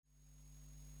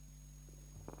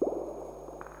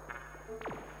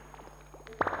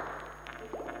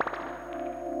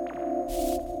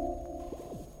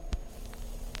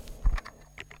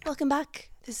Welcome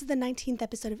back. This is the 19th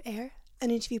episode of Air, an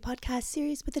interview podcast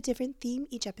series with a different theme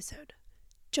each episode.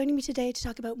 Joining me today to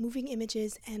talk about moving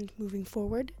images and moving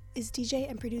forward is DJ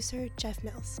and producer Jeff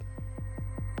Mills.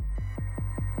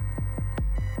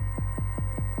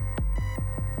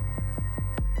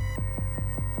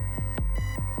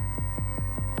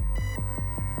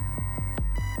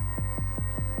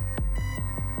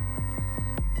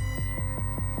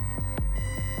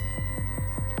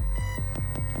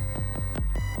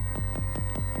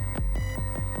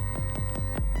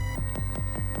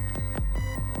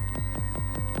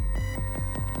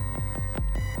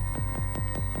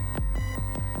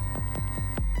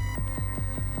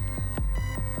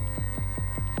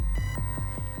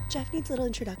 Jeff needs little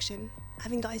introduction.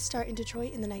 Having got his start in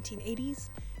Detroit in the 1980s,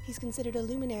 he's considered a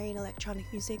luminary in electronic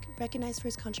music, recognized for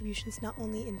his contributions not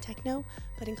only in techno,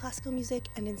 but in classical music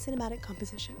and in cinematic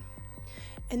composition.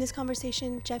 In this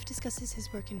conversation, Jeff discusses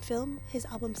his work in film, his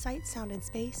album Sight, Sound and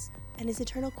Space, and his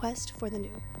eternal quest for the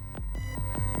new.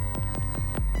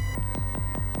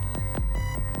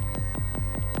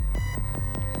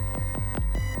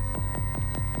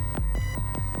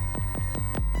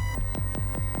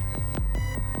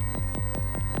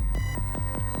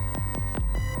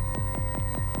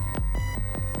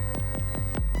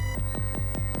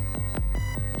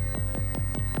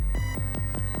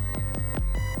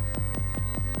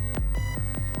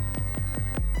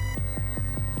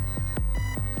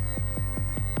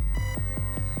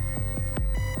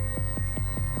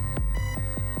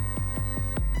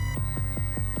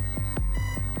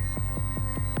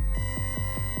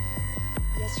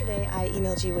 Yesterday, I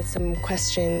emailed you with some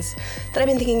questions that I've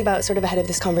been thinking about sort of ahead of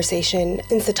this conversation.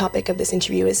 Since the topic of this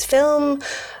interview is film,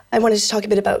 I wanted to talk a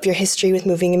bit about your history with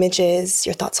moving images,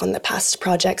 your thoughts on the past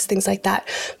projects, things like that.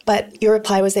 But your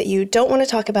reply was that you don't want to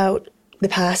talk about the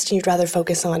past and you'd rather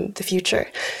focus on the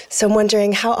future. So I'm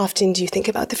wondering, how often do you think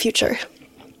about the future?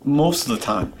 Most of the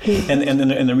time.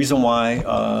 And the reason why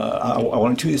I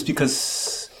wanted to is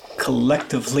because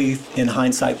collectively, in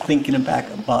hindsight, thinking back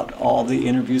about all the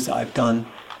interviews I've done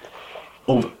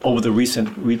over the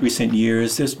recent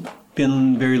years, there's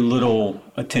been very little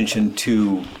attention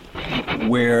to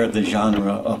where the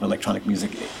genre of electronic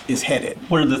music is headed.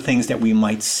 What are the things that we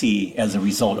might see as a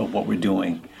result of what we're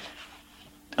doing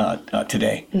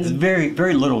today? There's very,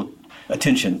 very little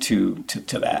attention to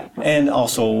that. And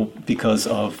also because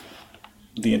of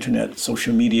the internet,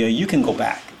 social media, you can go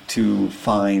back to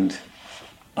find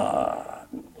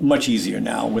much easier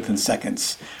now, within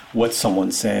seconds, what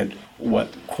someone said, what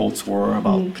quotes were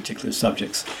about particular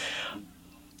subjects.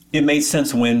 It made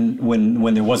sense when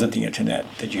there wasn't the internet,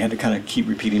 that you had to kind of keep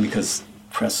repeating because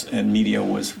press and media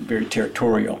was very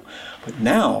territorial. But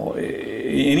now,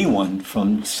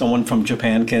 someone from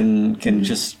Japan can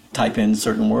just type in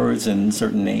certain words and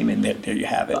certain name, and there you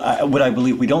have it. What I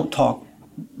believe we don't talk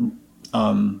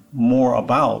more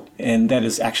about, and that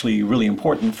is actually really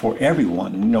important for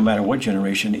everyone, no matter what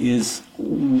generation, is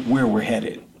where we're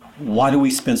headed. Why do we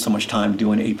spend so much time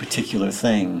doing a particular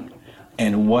thing,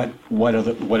 and what are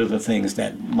the things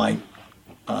that might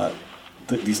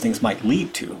these things might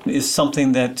lead to? Is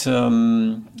something that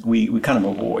we kind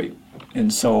of avoid,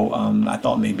 and so I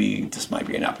thought maybe this might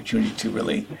be an opportunity to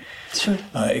really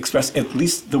express at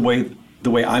least the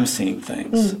way I'm seeing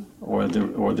things, or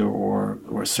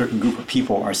a certain group of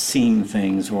people are seeing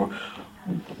things, or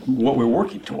what we're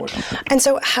working toward. And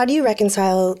so how do you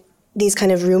reconcile these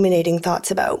kind of ruminating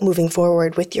thoughts about moving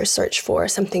forward with your search for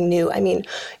something new? I mean,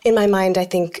 in my mind, I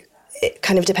think it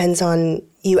kind of depends on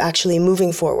you actually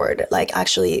moving forward, like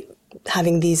actually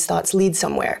having these thoughts lead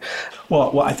somewhere.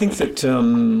 Well, I think that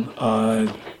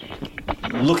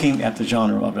looking at the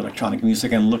genre of electronic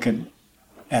music and looking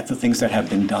at the things that have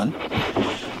been done,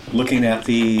 looking at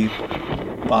the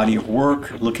body of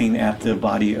work, looking at the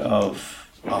body of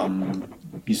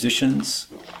musicians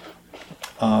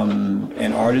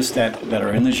and artists that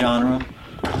are in the genre,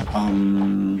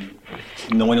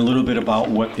 knowing a little bit about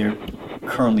what they're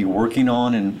currently working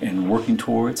on and working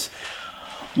towards,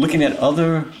 looking at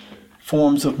other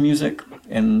forms of music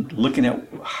and looking at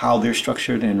how they're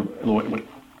structured and what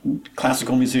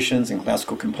classical musicians and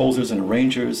classical composers and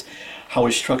arrangers, how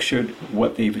it's structured,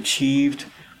 what they've achieved,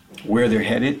 where they're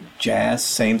headed. Jazz,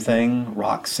 same thing.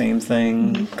 Rock, same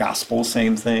thing. Gospel,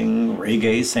 same thing.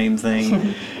 Reggae, same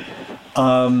thing.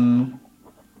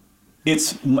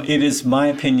 It is my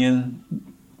opinion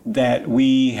that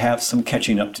we have some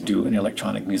catching up to do in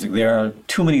electronic music. There are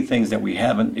too many things that we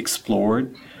haven't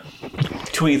explored,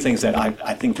 too many things that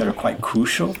I think that are quite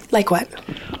crucial. Like what?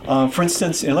 For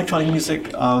instance, in electronic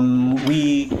music,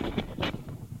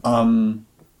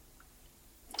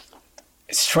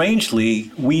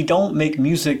 strangely, we don't make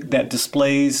music that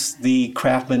displays the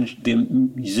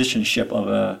musicianship of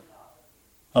a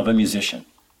musician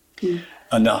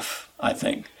enough, I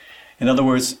think. In other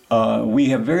words, we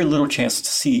have very little chance to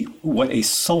see what a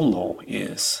solo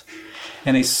is.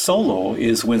 And a solo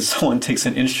is when someone takes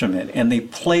an instrument and they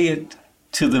play it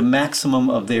to the maximum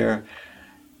of their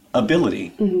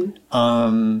ability,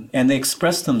 and they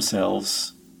express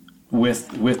themselves with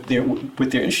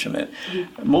their instrument.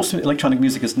 Most electronic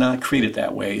music is not created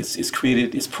that way.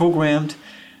 It's programmed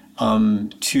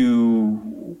to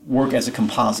work as a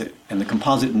composite, and the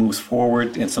composite moves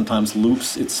forward and sometimes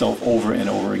loops itself over and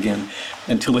over again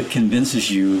until it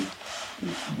convinces you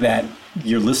that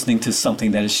you're listening to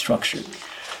something that is structured.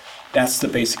 That's the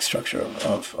basic structure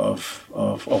of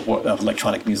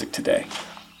electronic music today.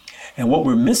 And what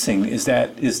we're missing is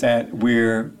that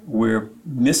we're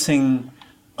missing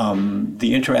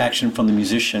the interaction from the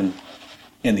musician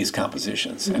in these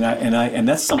compositions, and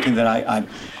that's something that I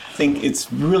think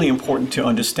it's really important to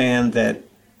understand, that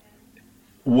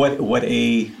what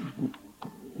a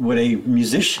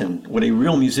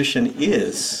real musician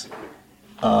is.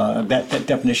 That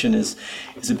definition is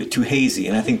a bit too hazy,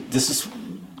 and I think this is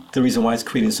the reason why it's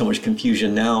creating so much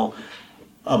confusion now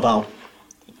about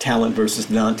talent versus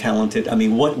non-talented. I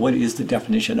mean, what is the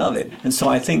definition of it? And so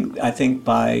I think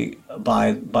by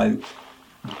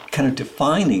kind of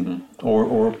defining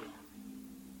or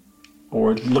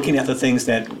looking at the things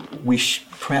that we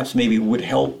perhaps maybe would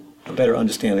help a better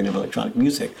understanding of electronic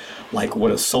music, like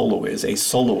what a solo is, a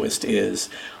soloist is.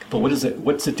 But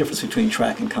what's the difference between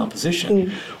track and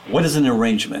composition? What is an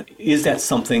arrangement? Is that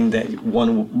something that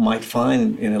one might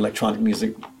find in electronic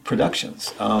music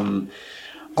productions?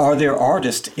 Are there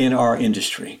artists in our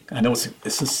industry? I know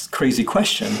this is a crazy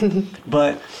question,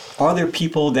 but are there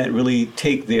people that really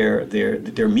take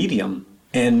their medium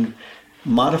and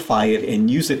modify it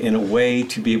and use it in a way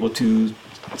to be able to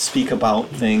speak about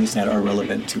things that are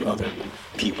relevant to other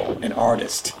people, an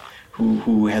artist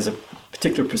who has a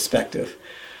particular perspective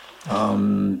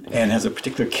and has a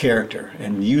particular character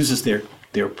and uses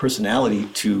their personality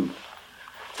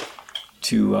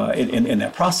in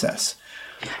that process.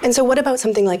 And so what about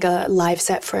something like a live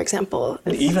set, for example?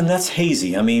 Even that's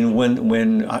hazy. I mean,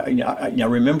 when I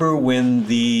remember when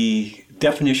the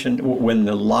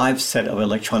live set of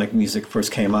electronic music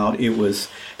first came out, it was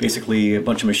basically a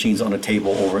bunch of machines on a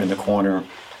table over in the corner.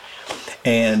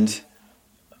 And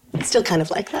it's still kind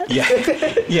of like that.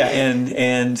 Yeah,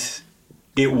 and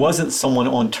it wasn't someone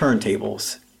on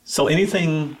turntables. So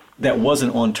anything that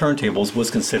wasn't on turntables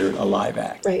was considered a live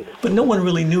act. Right. But no one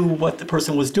really knew what the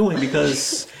person was doing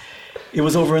because it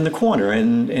was over in the corner,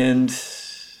 and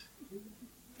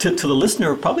to the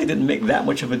listener, it probably didn't make that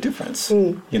much of a difference,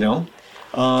 you know?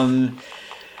 And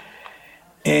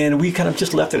we kind of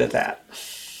just left it at that.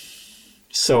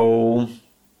 So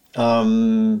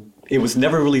it was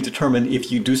never really determined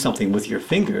if you do something with your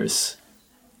fingers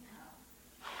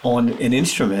on an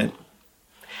instrument.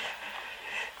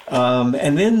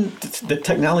 And then the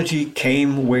technology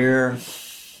came where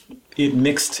it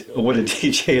mixed what a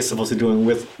DJ is supposed to do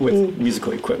with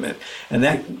musical equipment, and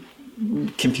that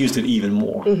confused it even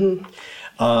more.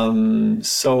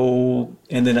 So,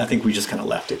 and then I think we just kind of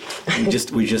left it.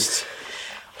 We just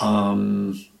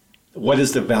what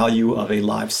is the value of a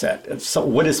live set? So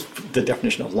what is the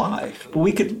definition of live?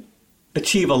 We could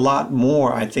achieve a lot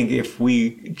more, I think, if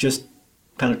we just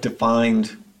kind of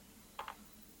defined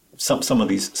some of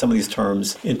these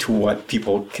terms into what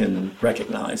people can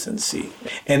recognize and see.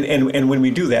 And when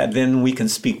we do that, then we can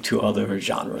speak to other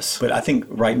genres. But I think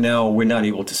right now we're not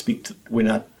able to speak to,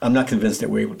 I'm not convinced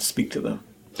that we're able to speak to them.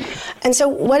 And so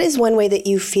what is one way that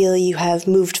you feel you have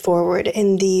moved forward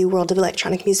in the world of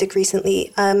electronic music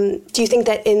recently? Do you think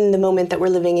that in the moment that we're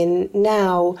living in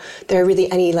now, there are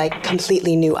really any like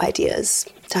completely new ideas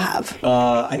to have?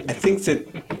 I think that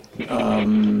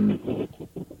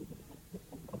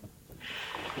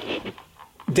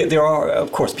there are,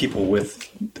 of course, people with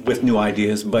new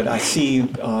ideas, but I see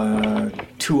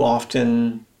too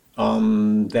often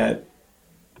that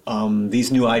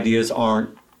these new ideas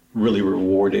aren't really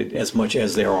rewarded as much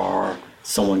as there are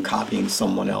someone copying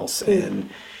someone else and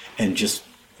just,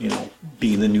 you know,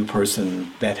 being the new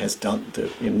person that has done the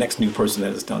next new person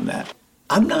that has done that.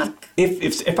 I'm not.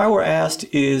 If I were asked,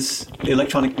 is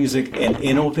electronic music an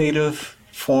innovative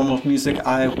form of music,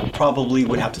 I probably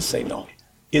would have to say no.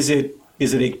 Is it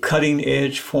a cutting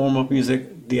edge form of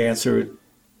music? The answer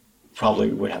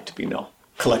probably would have to be no,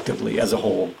 collectively as a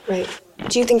whole. Right.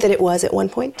 Do you think that it was at one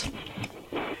point?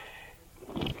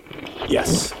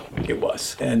 Yes. it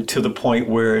was. And to the point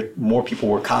where more people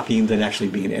were copying than actually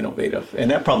being innovative.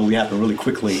 And that probably happened really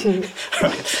quickly in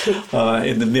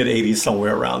the mid-'80s,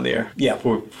 somewhere around there. Yeah,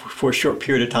 for a short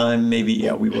period of time, maybe,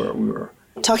 yeah, we were.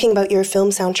 Talking about your film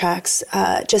soundtracks,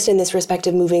 just in this respect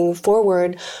of moving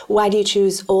forward, why do you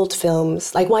choose old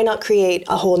films? Like, why not create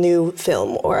a whole new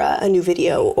film or a new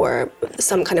video or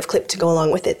some kind of clip to go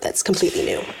along with it that's completely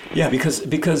new? Yeah, because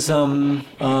I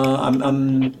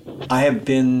have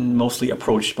been mostly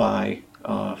approached by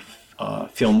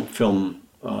film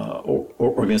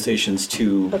organizations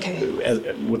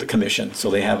with a commission.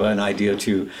 So they have an idea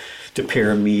to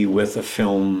pair me with a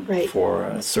film for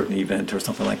a certain event or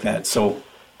something like that. So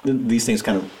these things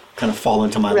kind of fall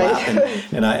into my lap,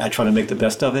 and I try to make the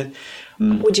best of it.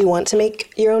 Would you want to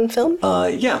make your own film?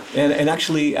 Yeah, and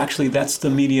actually that's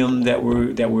the medium that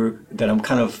I'm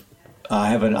kind of I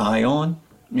have an eye on,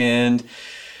 and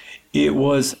it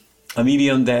was a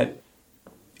medium that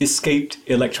escaped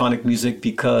electronic music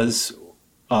because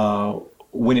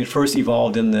when it first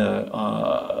evolved in the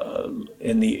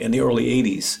early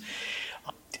 '80s,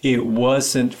 it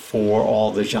wasn't for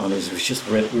all the genres. It was just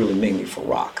really mainly for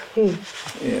rock. Yeah,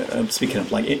 I'm speaking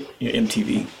of like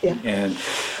MTV. Yeah. And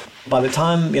by the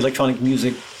time electronic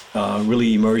music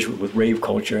really emerged with rave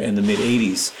culture in the mid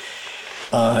 '80s,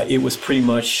 it was pretty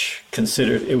much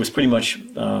considered. It was pretty much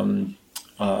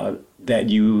that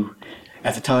you.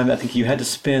 At the time, I think you had to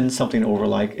spend something over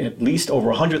like at least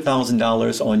over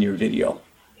 $100,000 on your video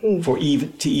to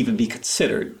even be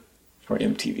considered for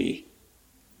MTV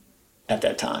at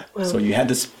that time. Wow. So you had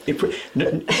to,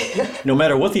 no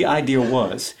matter what the idea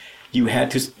was, you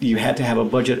had to have a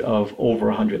budget of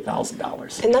over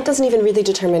 $100,000. And that doesn't even really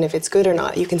determine if it's good or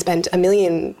not. You can spend €1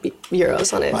 million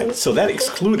on it. Right. So that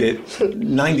excluded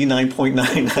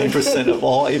 99.99% of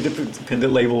all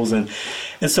independent labels, and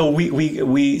so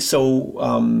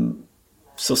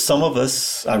so some of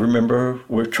us, I remember,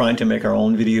 were trying to make our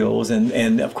own videos,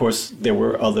 and of course there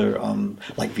were other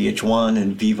like VH1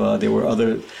 and Viva. There were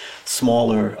other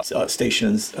smaller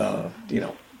stations,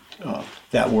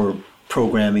 that were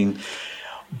programming,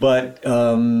 but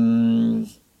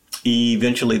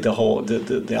eventually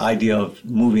the idea of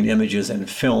moving images and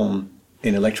film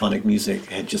in electronic music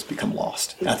had just become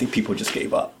lost. I think people just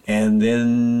gave up. And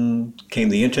then came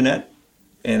the internet,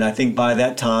 and I think by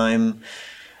that time,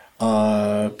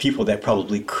 people that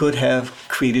probably could have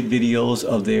created videos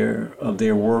of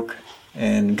their work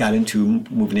and got into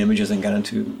moving images and got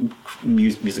into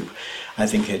music, I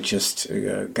think had just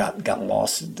got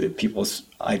lost. People's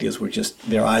ideas were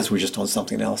their eyes were just on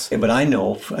something else. But I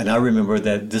know, and I remember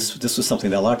that this was something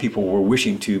that a lot of people were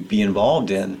wishing to be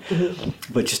involved in,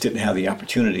 but just didn't have the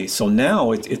opportunity. So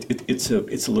now it's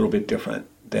a little bit different.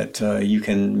 That you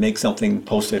can make something,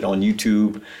 post it on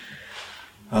YouTube,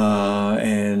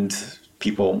 and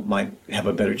people might have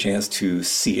a better chance to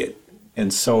see it.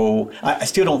 And so I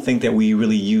still don't think that we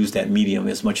really use that medium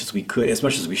as much as we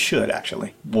should,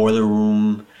 actually. Boiler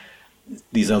Room,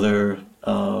 these other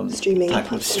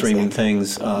type of streaming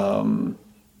things have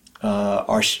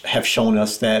shown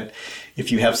us that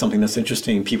if you have something that's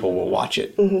interesting, people will watch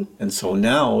it. And so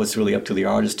now it's really up to the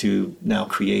artist to now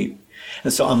create.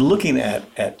 And so I'm looking at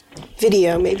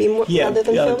video, maybe more rather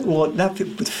than film? Well, not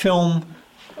with film,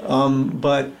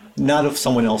 but not of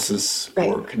someone else's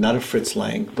work, not of Fritz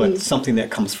Lang, but something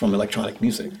that comes from electronic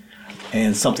music,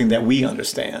 and something that we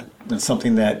understand, and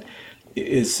something that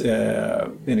is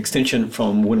an extension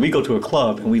from when we go to a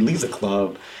club and we leave the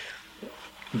club.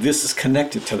 This is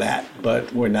connected to that,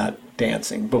 but we're not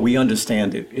dancing, but we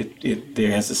understand it. It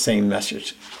there has the same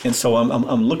message, and so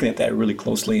I'm looking at that really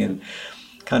closely and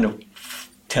kind of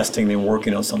testing and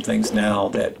working on some things now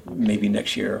that maybe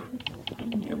next year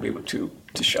you'll be able to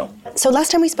show. So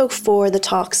last time we spoke for the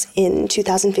talks in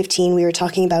 2015, we were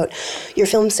talking about your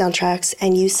film soundtracks,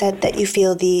 and you said that you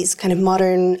feel these kind of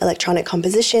modern electronic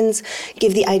compositions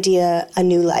give the idea a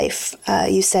new life.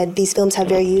 You said these films have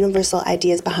very universal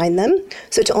ideas behind them,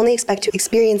 so to only expect to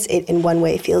experience it in one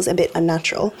way feels a bit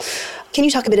unnatural. Can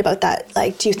you talk a bit about that?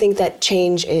 Like, do you think that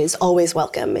change is always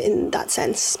welcome in that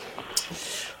sense?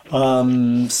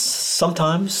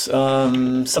 Sometimes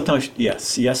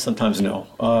yes, sometimes no.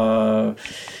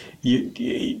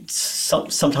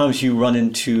 Sometimes you run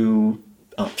into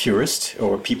purists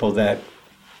or people that,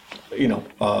 don't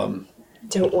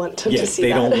want to see that.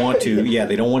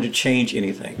 They don't want to change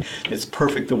anything. It's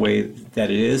perfect the way that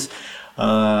it is.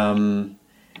 And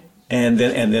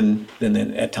then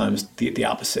at times the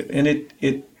opposite. And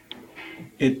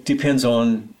it depends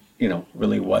on,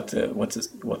 really what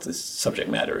the subject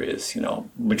matter is.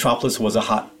 Metropolis was a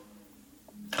hot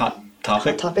topic.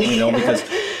 Because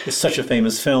it's such a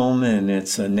famous film, and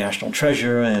it's a national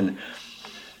treasure, and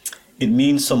it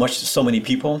means so much to so many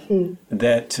people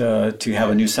that to have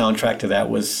a new soundtrack to that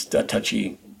was a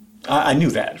touchy. I knew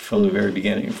that from the very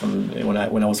beginning, from when I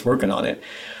was working on it,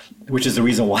 which is the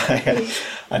reason why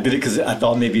I did it, because I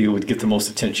thought maybe it would get the most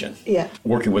attention. Yeah.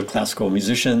 Working with classical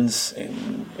musicians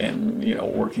and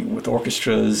working with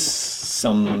orchestras,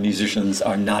 some musicians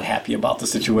are not happy about the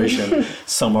situation.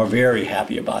 Some are very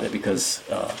happy about it because.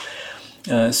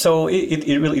 So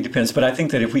it really depends. But I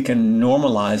think that if we can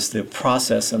normalize the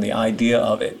process and the idea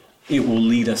of it, it will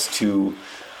lead us to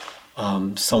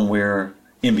somewhere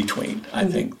in between, I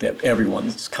think, that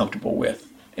everyone's comfortable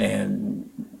with and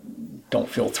don't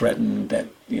feel threatened that,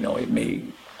 it may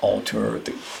alter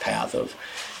the path of,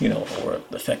 or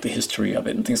affect the history of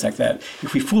it and things like that.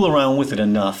 If we fool around with it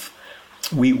enough,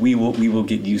 we will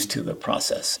get used to the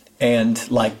process. And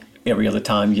like every other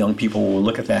time, young people will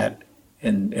look at that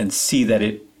and see that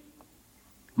it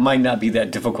might not be that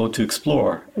difficult to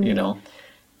explore,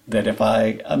 that if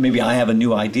maybe I have a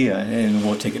new idea and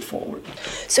we'll take it forward.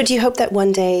 So do you hope that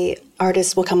one day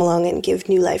artists will come along and give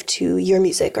new life to your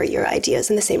music or your ideas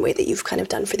in the same way that you've kind of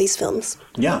done for these films?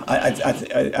 Yeah,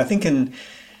 I think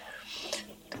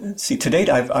to date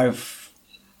I've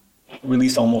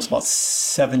released almost about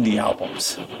 70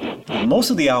 albums. Most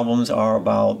of the albums are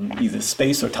about either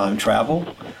space or time travel,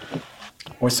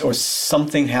 or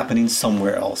something happening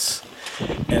somewhere else.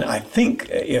 And I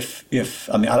think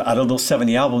out of those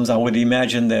 70 albums, I would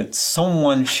imagine that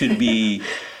someone should be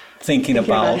thinking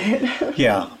about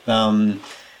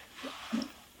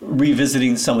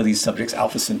revisiting some of these subjects,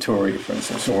 Alpha Centauri, for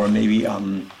instance, or maybe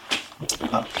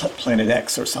Planet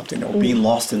X or something, or being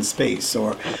lost in space,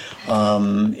 or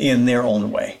in their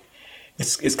own way.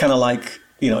 It's kind of like,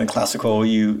 in classical,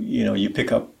 you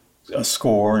pick up a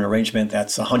score, an arrangement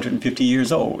that's 150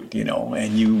 years old,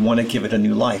 and you want to give it a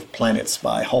new life. Planets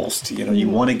by Holst, you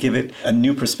want to give it a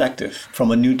new perspective from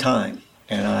a new time.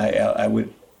 And I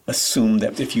would assume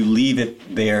that if you leave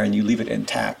it there and you leave it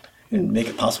intact and make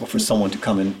it possible for someone to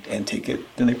come in and take it,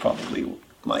 then they probably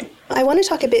might. I want to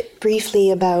talk a bit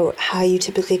briefly about how you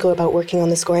typically go about working on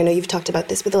the score. I know you've talked about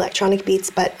this with electronic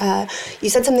beats, but you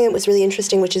said something that was really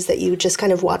interesting, which is that you just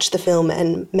kind of watch the film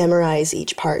and memorize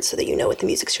each part so that you know what the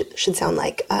music should sound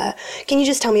like. Can you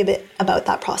just tell me a bit about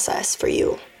that process for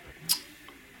you?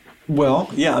 Well,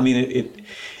 yeah, I mean,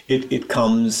 it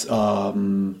comes,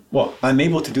 well, I'm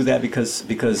able to do that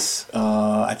because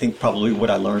I think probably what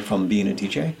I learned from being a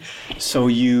DJ. So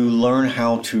you learn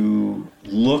how to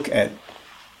look at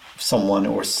someone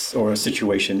or a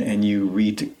situation, and you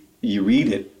read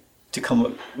it to come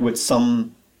up with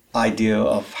some idea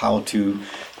of how to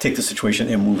take the situation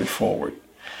and move it forward.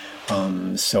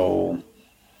 So,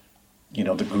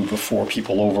 the group of four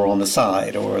people over on the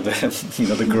side, or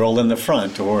the girl in the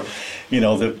front, or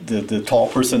the tall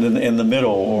person in the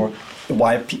middle, or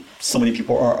why so many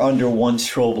people are under one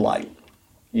strobe light,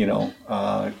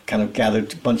 kind of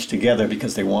gathered, bunched together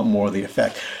because they want more of the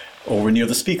effect. Over near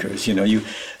the speakers, I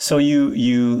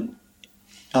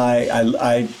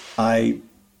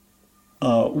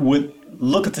would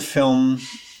look at the film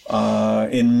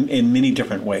in many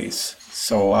different ways.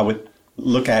 So I would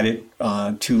look at it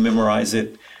to memorize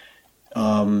it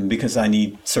because I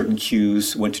need certain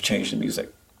cues when to change the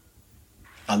music.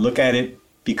 I look at it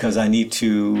because I need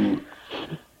to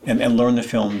and learn the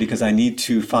film because I need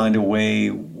to find a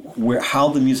way how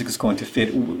the music is going to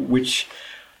fit, which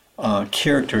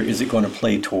character is it going to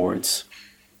play towards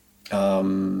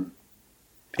in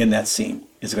that scene?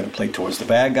 Is it going to play towards the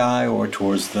bad guy or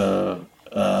towards the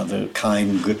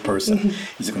kind, good person?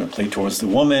 Mm-hmm. Is it going to play towards the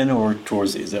woman or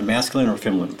is it a masculine or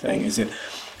feminine thing? Is it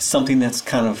something that's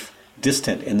kind of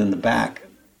distant and in the back,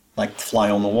 like fly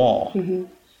on the wall? Mm-hmm.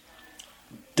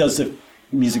 Does the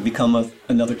music become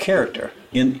another character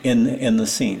in the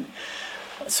scene?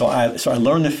 So I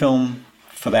learned the film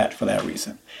for that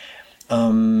reason.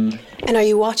 And are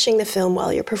you watching the film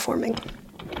while you're performing?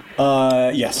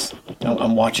 Yes,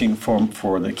 I'm watching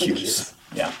for the cues.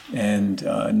 Yeah, and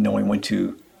knowing when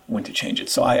to change it.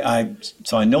 So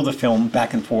I know the film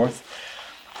back and forth.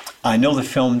 I know the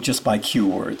film just by cue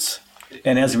words,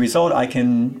 and as a result, I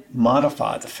can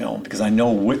modify the film because I know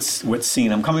what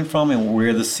scene I'm coming from and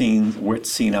what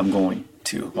scene I'm going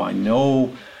to. I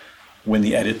know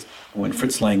when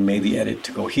Fritz Lang made the edit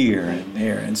to go here and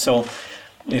there, and so.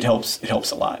 It helps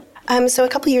a lot. So a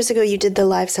couple years ago, you did the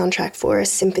live soundtrack for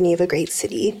Symphony of a Great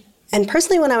City. And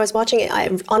personally, when I was watching it, I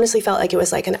honestly felt like it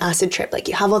was like an acid trip. Like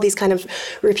you have all these kind of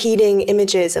repeating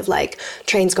images of like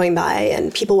trains going by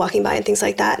and people walking by and things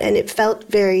like that. And it felt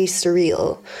very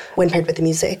surreal when paired with the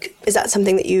music. Is that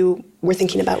something that you were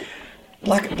thinking about?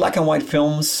 Black and white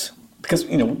films, because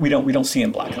we don't see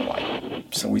in black and white,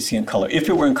 so we see in color. If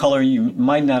it were in color, you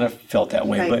might not have felt that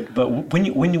way. Right. But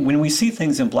when we see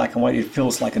things in black and white, it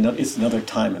feels like it's another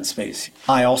time and space.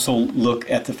 I also look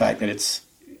at the fact that it's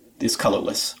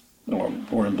colorless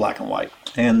or in black and white,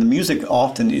 and the music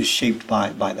often is shaped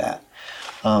by that.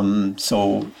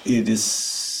 So it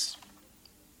is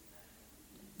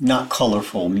not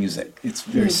colorful music. It's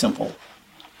very simple,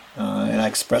 and I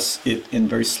express it in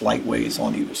very slight ways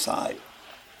on either side,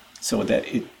 so that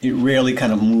it rarely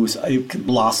kind of moves. It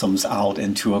blossoms out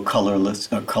into a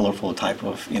colorful type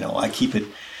of. I keep it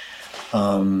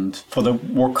for the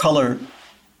more color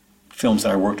films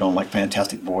that I worked on, like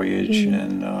Fantastic Voyage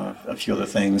and a few other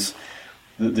things.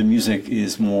 The music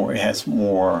is more. It has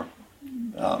more.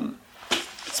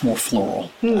 It's more floral,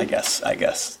 I guess.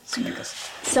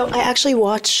 So I actually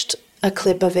watched a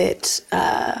clip of it,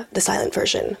 the silent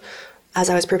version, as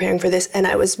I was preparing for this, and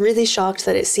I was really shocked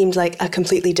that it seemed like a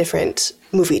completely different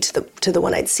movie to the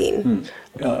one I'd seen.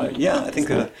 I think.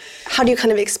 How do you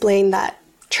kind of explain that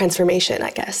transformation,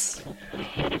 I guess?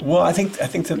 Well, I think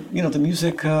the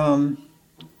music.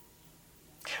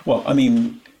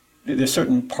 There's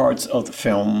certain parts of the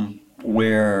film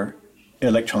where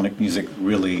electronic music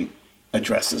really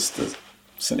addresses the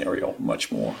scenario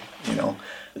much more.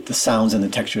 The sounds and the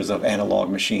textures of analog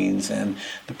machines and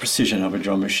the precision of a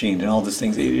drum machine and all these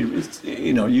things.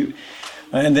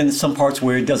 And then some parts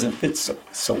where it doesn't fit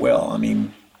so well. I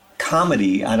mean,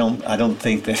 comedy. I don't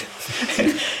think that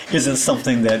isn't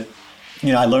something that.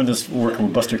 I learned this working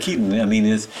with Buster Keaton. I mean,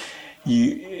 it's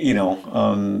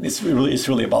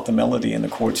really about the melody and the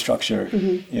chord structure.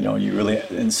 You really,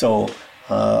 and so.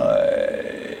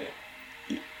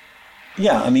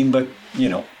 But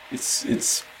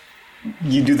it's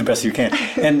you do the best you can,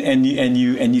 and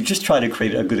you just try to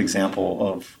create a good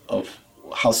example of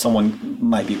how someone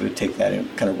might be able to take that and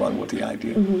kind of run with the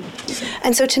idea.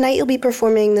 And so tonight you'll be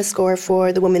performing the score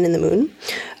for The Woman in the Moon,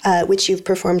 which you've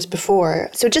performed before.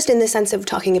 So just in the sense of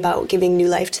talking about giving new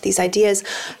life to these ideas,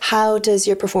 how does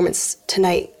your performance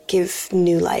tonight give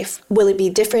new life? Will it be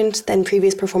different than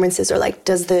previous performances, or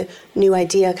does the new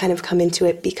idea kind of come into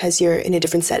it because you're in a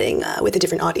different setting with a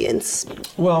different audience?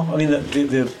 Well, I mean,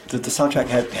 the soundtrack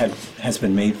has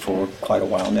been made for quite a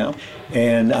while now,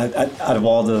 and out of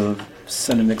all the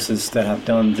cinemixes that I've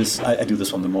done, I do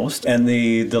this one the most, and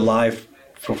the live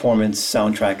performance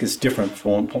soundtrack is different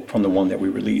from the one that we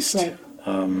released. Right.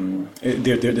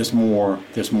 There's more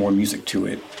music to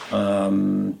it.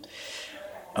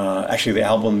 Actually, the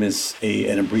album is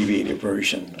an abbreviated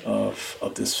version of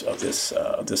this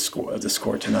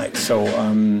score tonight.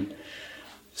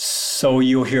 So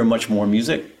you'll hear much more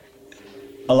music.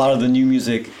 A lot of the new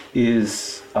music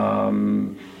is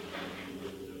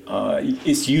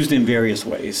it's used in various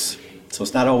ways. So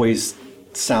it's not always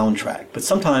soundtrack, but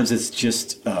sometimes it's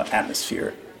just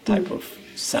atmosphere type of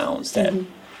sounds that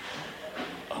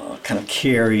kind of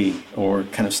carry or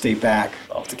kind of stay back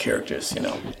of the characters,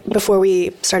 Before we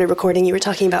started recording, you were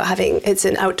talking about it's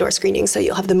an outdoor screening, so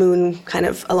you'll have the moon kind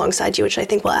of alongside you, which I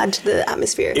think will add to the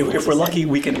atmosphere. If we're lucky,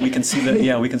 we can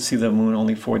see the moon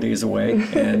only 4 days away,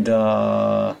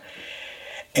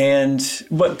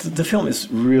 but the film is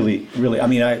really, I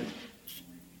mean,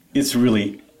 it's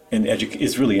really an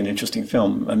interesting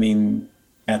film. I mean,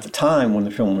 at the time when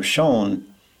the film was shown,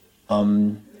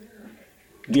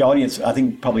 the audience, I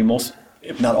think probably most,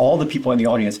 if not all the people in the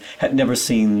audience, had never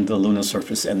seen the lunar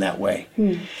surface in that way.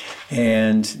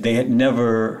 And they had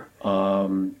never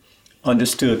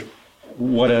understood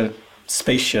what a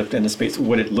spaceship and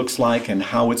what it looks like and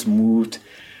how it's moved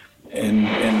and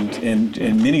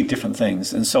many different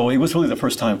things. And so it was really the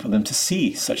first time for them to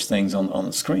see such things on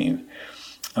the screen,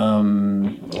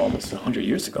 almost 100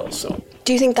 years ago. So,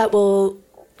 do you think that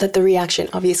the reaction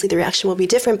will be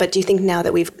different, but do you think now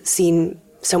that we've seen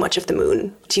so much of the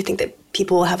moon, do you think that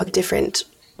people will have a different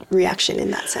reaction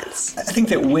in that sense? I think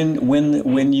that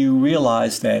when you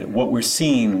realize that what we're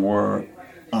seeing were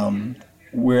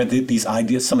where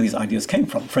some of these ideas came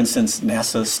from. For instance,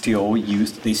 NASA still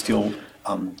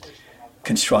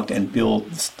construct and build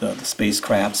the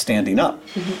spacecraft standing up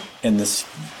in this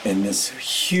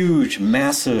huge,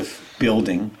 massive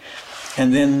building,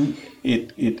 and then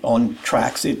it on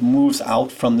tracks. It moves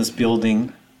out from this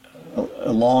building,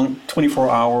 a long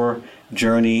 24-hour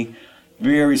journey,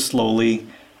 very slowly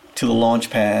to the launch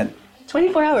pad.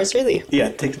 24 hours, really? Yeah,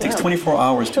 it takes 24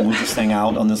 hours to move this thing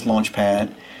out on this launch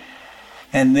pad.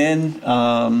 And then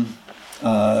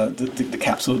the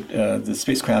capsule, the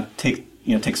spacecraft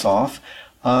takes off.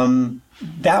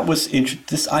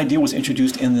 This idea was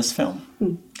introduced in this film.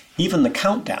 Even the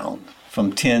countdown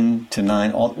from 10 to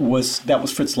 9 was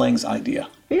Fritz Lang's idea.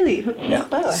 Really? Yeah.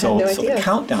 Wow, I so, had no so idea. the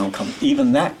countdown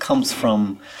comes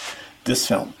from this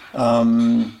film.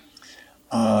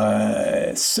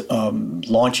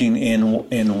 Launching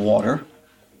in water,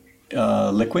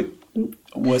 liquid,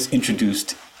 was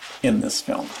introduced in this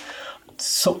film.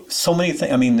 So many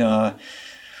things. I mean,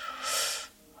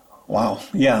 wow.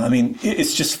 Yeah. I mean,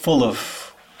 it's just full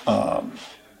of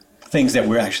things that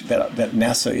that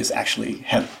NASA is actually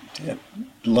have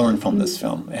learned from this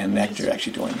film, and that you're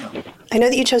actually doing now. I know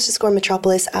that you chose to score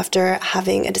Metropolis after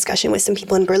having a discussion with some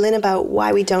people in Berlin about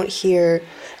why we don't hear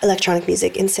electronic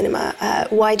music in cinema.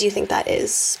 Why do you think that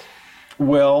is?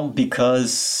 Well,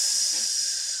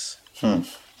 because,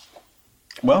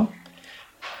 well,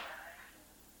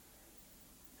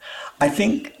 I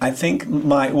think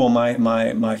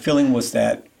my feeling was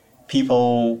that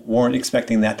people weren't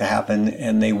expecting that to happen,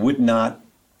 and they would not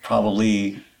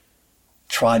probably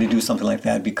try to do something like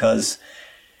that because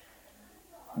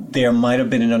there might have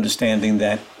been an understanding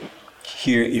that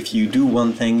here, if you do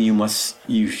one thing,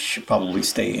 you should probably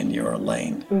stay in your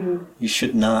lane. Mm-hmm. You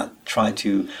should not try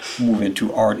to move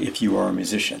into art if you are a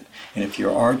musician, and if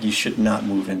you're art, you should not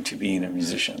move into being a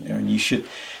musician. And you should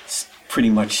pretty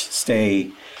much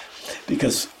stay,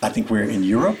 because I think we're in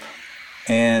Europe,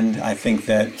 and I think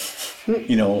that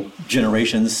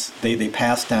generations they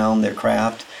pass down their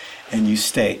craft, and you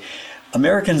stay.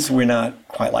 Americans, we're not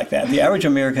quite like that. The average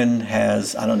American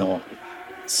has,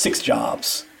 6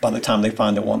 jobs by the time they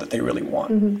find the one that they really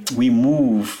want. Mm-hmm. We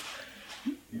move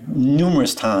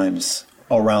numerous times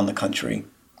around the country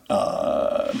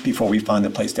before we find the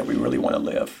place that we really want to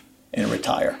live and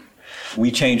retire.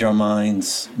 We change our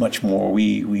minds much more.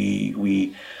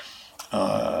 We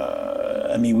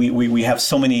have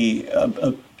so many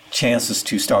chances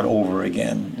to start over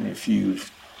again. If you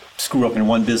screw up in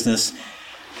one business,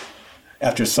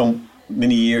 after so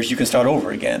many years, you can start over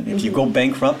again. If you go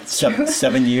bankrupt,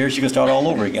 7 years, you can start all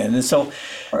over again. And so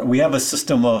we have a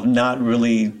system of not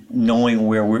really knowing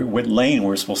what lane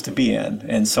we're supposed to be in.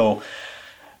 And so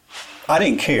I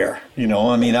didn't care,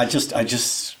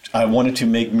 I wanted to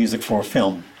make music for a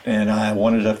film, and I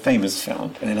wanted a famous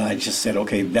film. And I just said,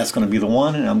 okay, that's going to be the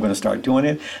one, and I'm going to start doing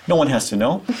it. No one has to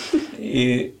know.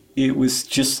 It was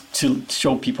just to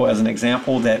show people as an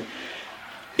example that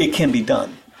it can be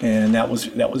done. And that was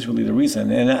really the reason.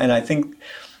 And I think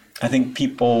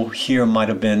people here might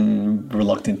have been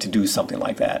reluctant to do something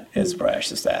like that, as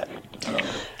brash as that.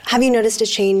 Have you noticed a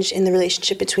change in the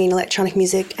relationship between electronic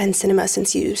music and cinema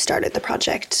since you started the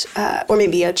project, or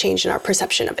maybe a change in our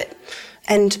perception of it?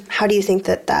 And how do you think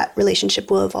that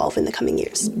relationship will evolve in the coming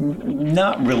years?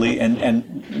 Not really,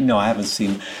 and no, I haven't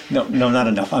seen. No, not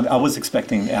enough. I was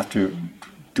expecting after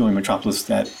doing Metropolis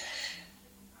that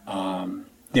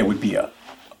there would be an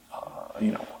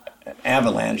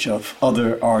avalanche of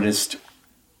other artists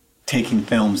taking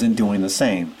films and doing the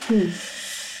same.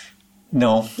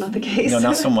 No, not the case. No,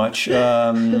 not so much.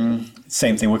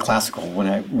 Same thing with classical. When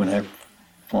I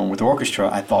formed with the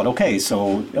orchestra, I thought,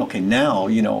 now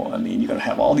you're going to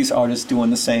have all these artists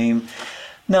doing the same.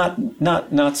 Not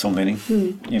so many.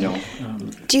 Do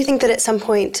you think that at some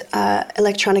point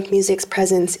electronic music's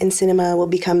presence in cinema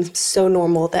will become so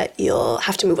normal that you'll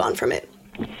have to move on from it?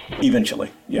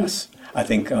 Eventually, yes. I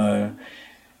think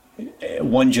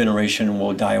one generation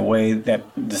will die away. That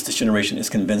this generation is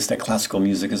convinced that classical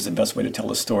music is the best way to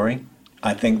tell a story.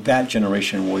 I think that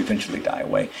generation will eventually die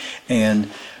away, and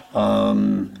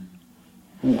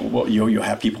you'll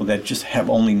have people that just have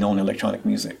only known electronic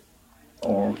music,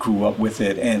 or grew up with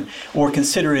it, or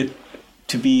consider it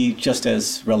to be just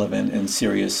as relevant and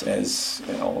serious as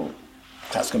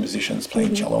classical musicians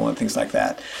playing cello and things like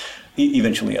that.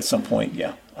 Eventually, at some point,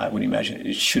 yeah, I would imagine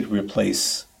it should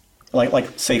replace,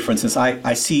 like say, for instance,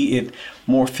 I see it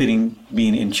more fitting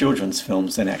being in children's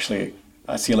films than actually,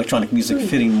 I see electronic music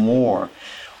fitting more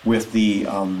with the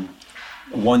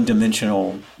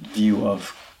one-dimensional view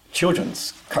of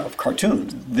children's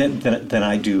cartoons than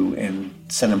I do in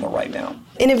cinema right now.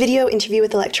 In a video interview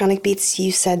with Electronic Beats,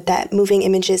 you said that moving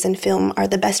images and film are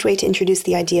the best way to introduce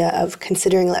the idea of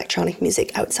considering electronic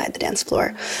music outside the dance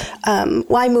floor.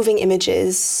 Why moving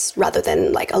images rather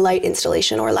than like a light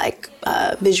installation or like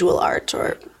visual art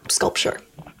or sculpture?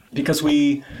 Because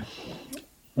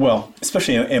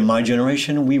especially in my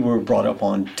generation, we were brought up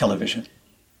on television.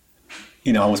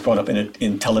 I was brought up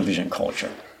in television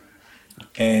culture.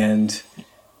 And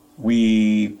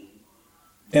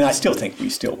I still think we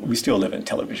still live in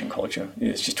television culture.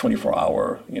 It's just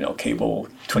 24-hour, cable,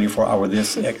 24-hour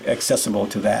this, accessible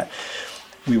to that.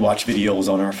 We watch videos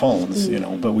on our phones,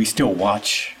 but we still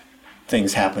watch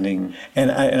things happening,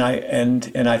 and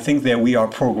I think that we are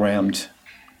programmed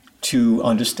to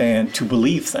understand, to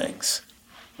believe things,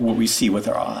 what we see with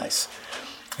our eyes,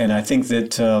 and I think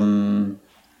that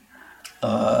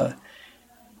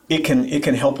it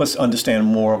can help us understand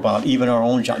more about even our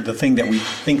own job, the thing that we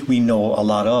think we know a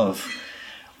lot of.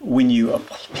 When you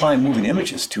apply moving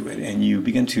images to it and you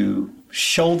begin to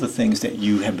show the things that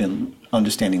you have been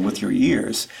understanding with your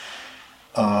ears,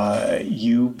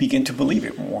 you begin to believe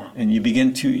it more, and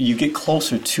you get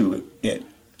closer to it,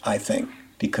 I think,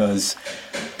 because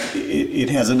it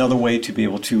has another way to be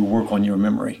able to work on your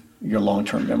memory, your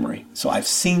long-term memory. So I've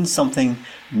seen something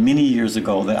many years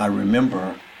ago that I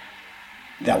remember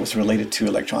that was related to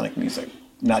electronic music,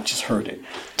 not just heard it.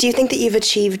 Do you think that you've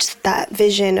achieved that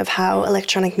vision of how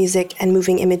electronic music and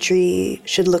moving imagery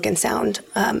should look and sound?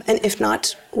 And if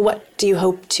not, what do you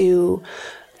hope to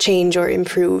change or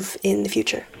improve in the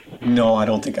future? No, I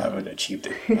don't think I would have achieved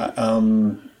it.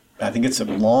 I think it's a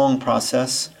long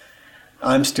process.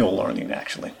 I'm still learning,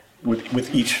 actually.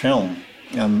 With each film,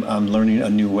 I'm learning a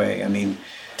new way. I mean,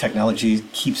 technology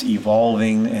keeps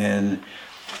evolving, and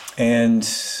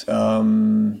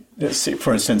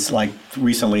for instance, like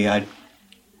recently, I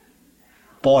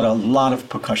bought a lot of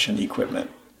percussion equipment,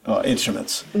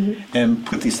 instruments, and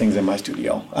put these things in my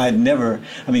studio.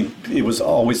 It was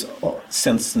always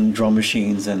synths and drum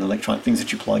machines and electronic things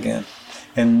that you plug in,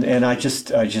 and I just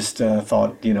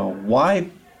thought, why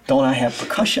don't I have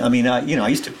percussion? I mean, I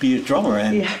used to be a drummer,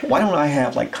 and why don't I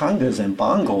have like congas and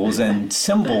bongos and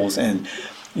cymbals and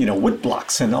wood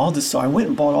blocks and all this? So I went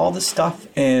and bought all this stuff,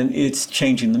 and it's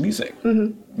changing the music,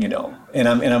 and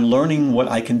I'm learning what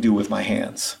I can do with my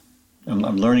hands.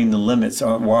 I'm learning the limits,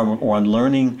 or I'm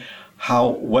learning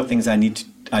what things I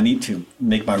need to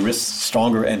make my wrists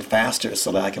stronger and faster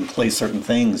so that I can play certain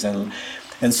things, and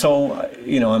so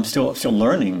I'm still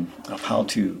learning of how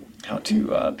to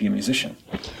be a musician.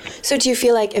 So do you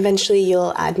feel like eventually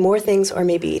you'll add more things, or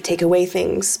maybe take away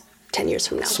things 10 years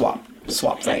from now?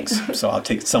 Swap things. So I'll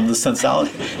take some of the synths out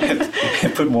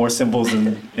and put more cymbals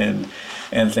and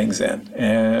things in,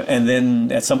 and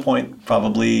then at some point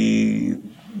probably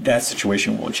that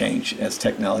situation will change as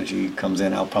technology comes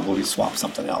in. I'll probably swap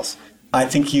something else. I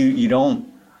think you don't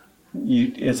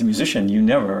as a musician you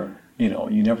never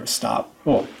stop.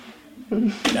 Well,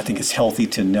 I think it's healthy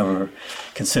to never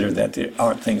consider that there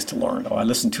aren't things to learn. I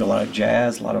listen to a lot of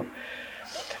jazz,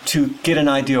 to get an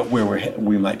idea of where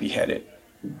we might be headed,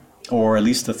 or at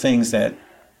least the things that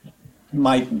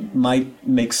might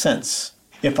make sense.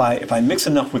 If I mix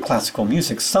enough with classical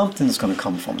music, something's going to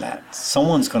come from that.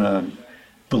 Someone's going to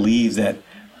believe that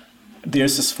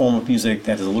there's this form of music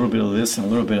that is a little bit of this and a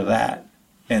little bit of that,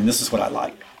 and this is what I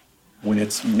like when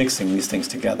it's mixing these things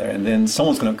together. And then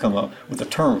someone's going to come up with a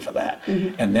term for that,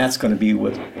 and that's going to be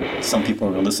what some people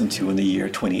are going to listen to in the year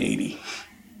 2080.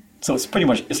 So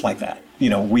it's like that.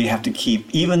 We have to keep,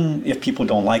 even if people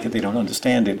don't like it, they don't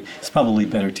understand it, it's probably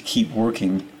better to keep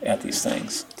working at these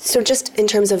things. So just in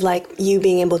terms of like you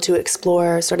being able to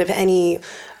explore sort of any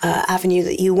avenue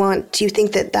that you want, do you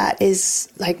think that is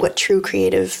like what true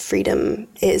creative freedom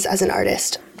is as an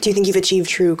artist? Do you think you've achieved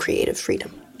true creative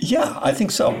freedom? Yeah, I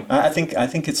think so. I think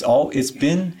it's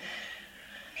been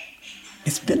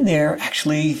there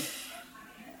actually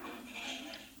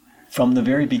from the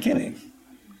very beginning.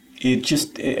 At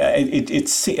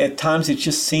times it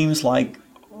just seems like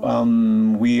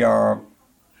we are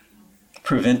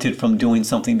prevented from doing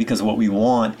something because what we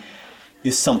want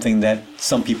is something that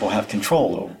some people have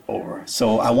control over.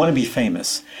 So I want to be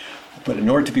famous, but in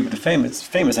order to be famous,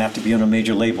 I have to be on a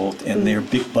major label, and their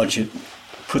big budget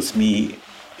puts me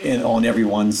on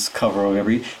everyone's cover of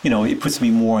it puts me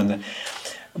more in the.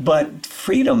 But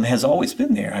freedom has always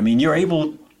been there. I mean, you're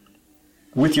able.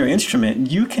 With your instrument,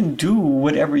 you can do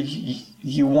whatever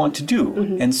you want to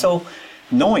do. And so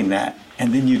knowing that,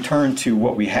 and then you turn to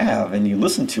what we have and you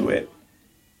listen to it,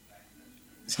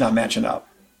 it's not matching up,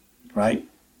 right?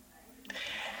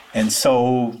 And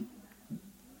so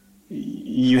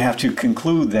you have to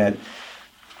conclude that,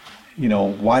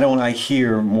 why don't I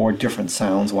hear more different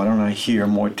sounds? Why don't I hear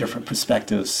more different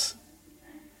perspectives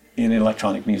in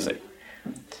electronic music?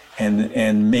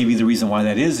 And maybe the reason why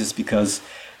that is because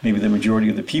maybe the majority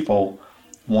of the people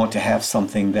want to have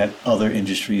something that other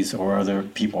industries or other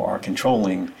people are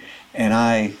controlling, and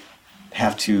I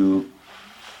have to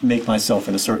make myself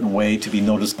in a certain way to be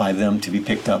noticed by them, to be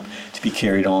picked up, to be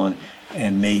carried on,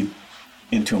 and made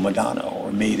into a Madonna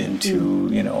or made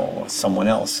into someone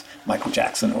else, Michael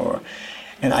Jackson,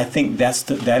 and I think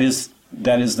that is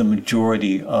the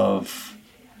majority of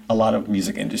a lot of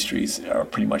music industries are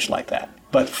pretty much like that.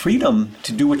 But freedom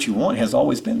to do what you want has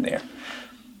always been there.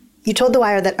 You told The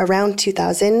Wire that around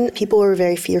 2000, people were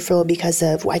very fearful because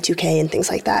of Y2K and things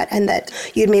like that, and that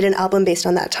you'd made an album based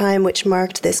on that time, which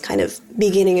marked this kind of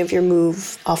beginning of your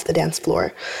move off the dance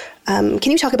floor.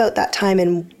 Can you talk about that time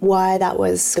and why that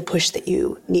was the push that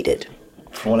you needed?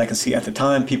 From what I can see at the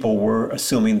time, people were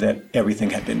assuming that everything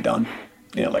had been done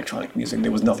in electronic music.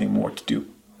 There was nothing more to do,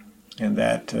 and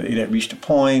that it had reached a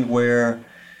point where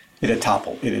it had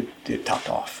toppled. It topped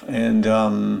off, and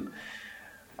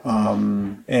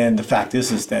the fact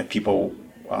is that people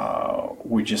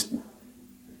were just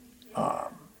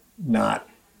not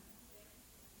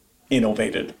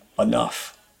innovated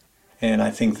enough, and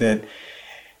I think that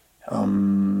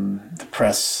the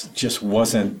press just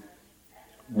wasn't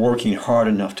working hard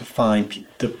enough to find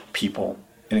the people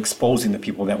and exposing the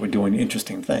people that were doing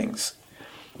interesting things,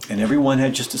 and everyone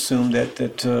had just assumed that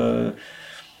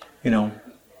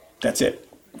that's it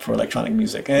for electronic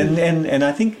music, and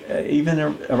I think even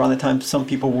around the time some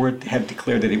people had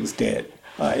declared that it was dead.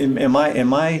 In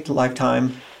my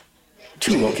lifetime,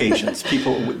 2 occasions,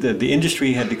 the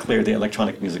industry had declared that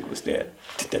electronic music was dead,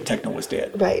 that techno was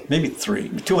dead. Right. Maybe 3,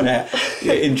 2.5.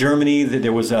 In Germany,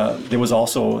 there was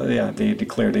also they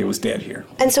declared it was dead here.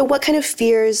 And so, what kind of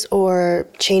fears or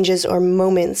changes or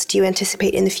moments do you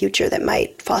anticipate in the future that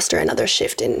might foster another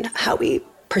shift in how we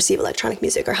perceive electronic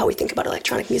music or how we think about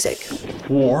electronic music?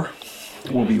 War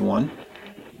will be one.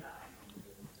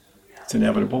 It's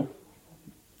inevitable.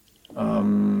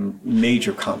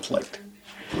 Major conflict.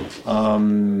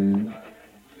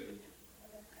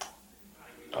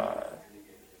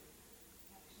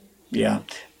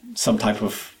 Some type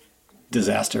of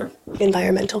disaster.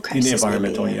 Environmental crisis.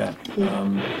 Environmental, maybe. yeah.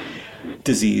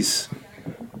 Disease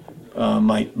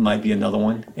might be another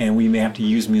one, and we may have to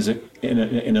use music in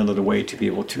another way to be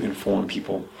able to inform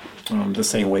people, the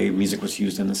same way music was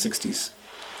used in the 60s,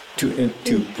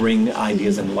 to bring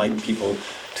ideas and enlighten people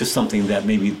to something that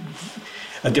maybe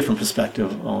a different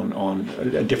perspective on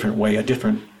a different way,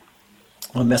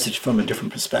 a message from a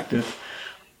different perspective.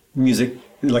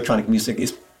 Electronic music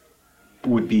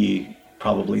would be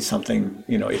probably something,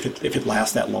 if it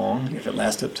lasts that long, if it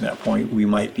lasts up to that point, we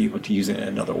might be able to use it in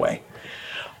another way.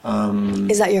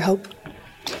 Is that your hope?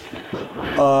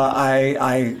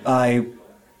 I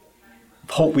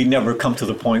hope we never come to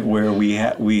the point where we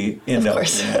end up in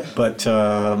it. But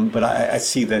I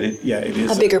see that it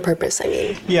is a bigger purpose. I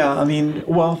mean. Yeah,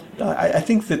 I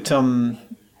think that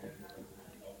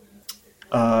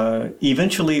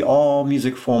eventually all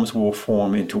music forms will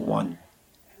form into one.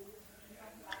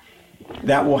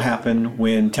 That will happen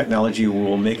when technology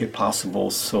will make it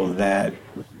possible so that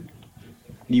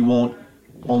you won't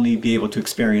only be able to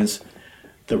experience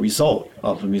the result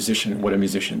of what a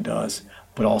musician does,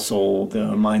 but also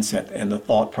the mindset and the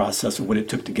thought process of what it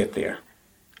took to get there.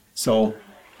 So,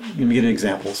 let me give an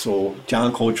example. So,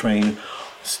 John Coltrane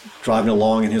is driving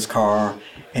along in his car,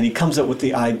 and he comes up with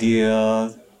the idea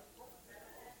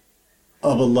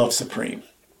of a love supreme.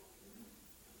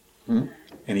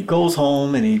 And he goes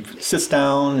home and he sits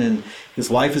down and his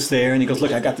wife is there and he goes,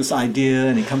 look, I got this idea,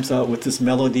 and he comes out with this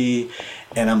melody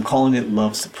and I'm calling it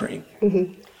Love Supreme.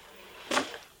 Mm-hmm.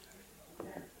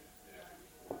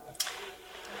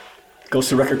 Goes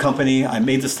to the record company, I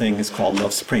made this thing, it's called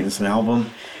Love Supreme, it's an album.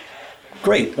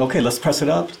 Great, okay, let's press it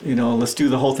up, let's do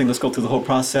the whole thing, let's go through the whole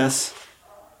process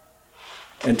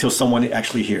until someone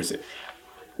actually hears it.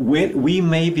 We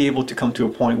may be able to come to a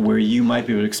point where you might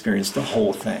be able to experience the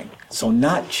whole thing. So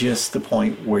not just the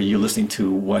point where you're listening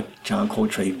to what John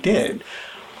Coltrane did,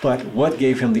 but what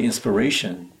gave him the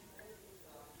inspiration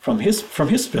from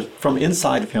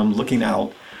inside of him, looking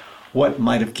out, what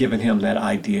might have given him that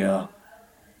idea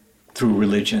through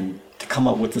religion to come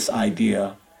up with this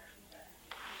idea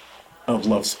of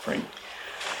Love Supreme.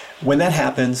 When that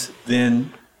happens,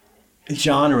 then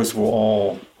genres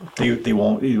will it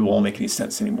won't make any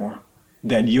sense anymore.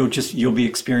 That you'll be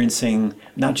experiencing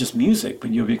not just music, but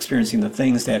you'll be experiencing the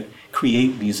things that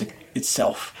create music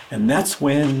itself. And that's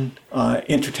when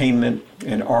entertainment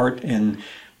and art and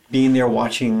being there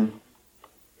watching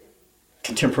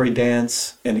contemporary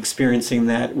dance and experiencing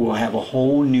that will have a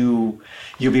whole new,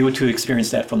 you'll be able to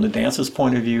experience that from the dancer's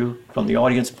point of view, from the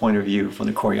audience point of view, from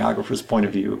the choreographer's point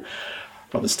of view,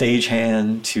 from the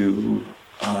stagehand to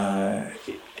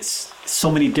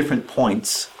so many different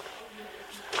points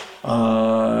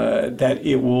that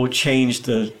it will change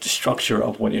the structure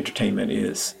of what entertainment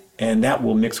is. And that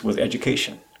will mix with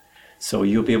education. So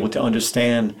you'll be able to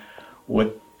understand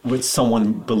what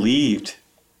someone believed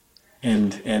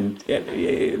and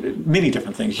many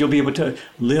different things. You'll be able to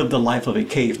live the life of a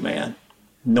caveman,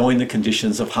 knowing the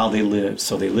conditions of how they lived.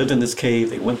 So they lived in this cave,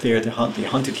 they went there to hunt, they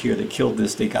hunted here, they killed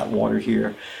this, they got water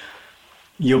here.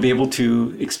 you'll be able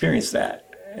to experience that.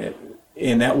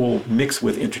 And that will mix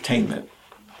with entertainment.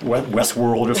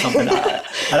 Westworld or something.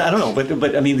 I don't know.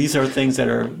 But I mean, these are things that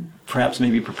are perhaps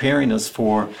maybe preparing us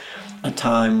for a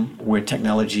time where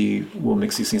technology will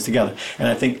mix these things together. And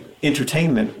I think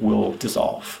entertainment will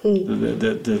dissolve,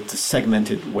 the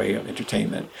segmented way of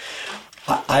entertainment.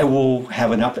 I will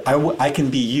have I can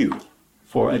be you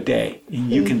for a day,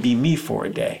 and you can be me for a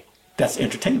day. That's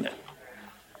entertainment.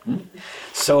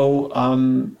 So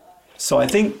I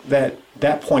think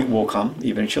that point will come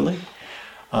eventually.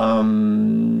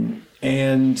 And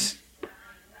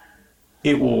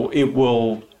it will.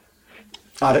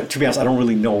 To be honest, I don't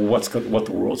really know what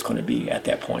the world's going to be at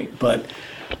that point, but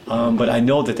I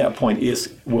know that point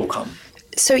will come.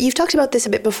 So you've talked about this a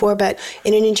bit before, but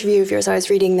in an interview of yours, I was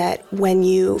reading that when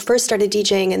you first started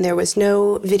DJing and there was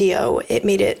no video, it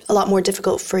made it a lot more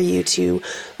difficult for you to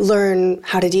learn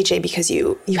how to DJ because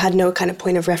you had no kind of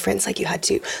point of reference. Like you had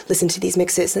to listen to these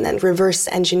mixes and then reverse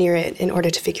engineer it in order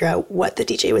to figure out what the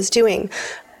DJ was doing.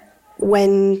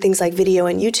 When things like video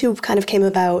and YouTube kind of came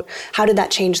about, how did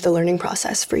that change the learning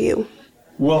process for you?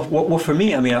 Well, for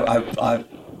me, I mean, I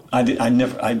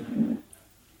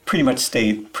pretty much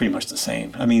stayed pretty much the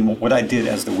same. I mean, what I did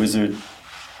as the Wizard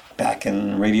back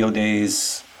in radio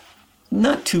days,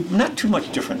 not too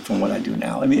much different from what I do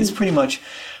now. I mean, it's pretty much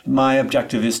my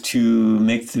objective is to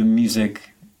make the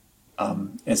music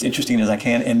as interesting as I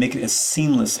can and make it as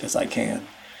seamless as I can.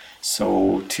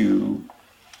 So to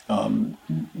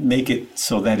make it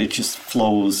so that it just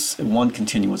flows, one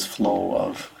continuous flow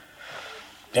of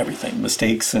everything,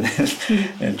 mistakes and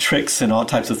and tricks and all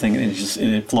types of things,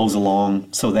 and it flows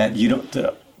along so that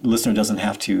the listener doesn't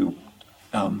have to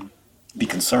be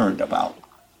concerned about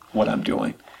what I'm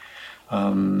doing.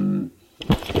 And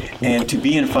to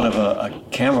be in front of a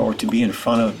camera or to be in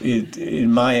front of it,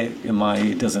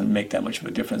 it doesn't make that much of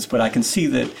a difference. But I can see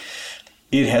that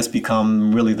it has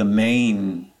become really a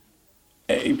main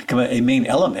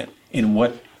element in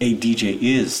what a DJ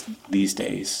is these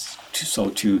days.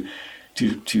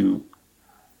 To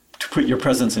put your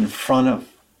presence in front of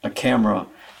a camera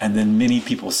and then many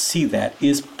people see that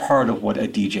is part of what a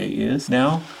DJ is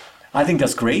now. I think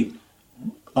that's great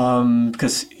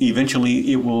because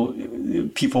eventually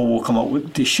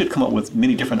they should come up with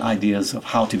many different ideas of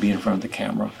how to be in front of the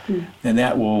camera, and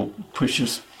that will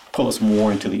pull us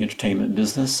more into the entertainment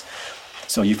business.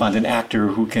 So you find an actor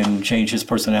who can change his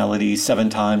personality 7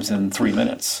 times in 3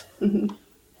 minutes. Mm-hmm.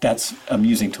 That's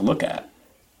amusing to look at.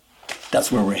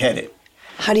 That's where we're headed.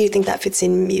 How do you think that fits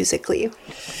in musically?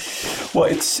 Well,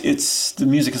 it's the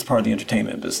music is part of the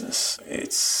entertainment business.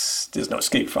 There's no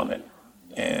escape from it,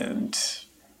 and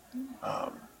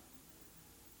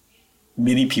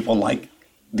many people like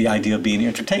the idea of being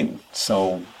entertained.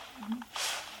 So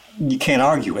you can't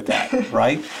argue with that,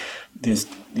 right? There's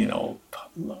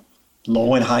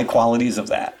low and high qualities of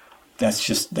that. That's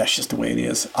just the way it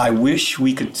is. I wish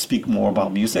we could speak more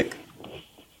about music,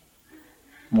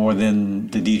 more than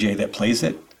the DJ that plays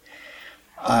it.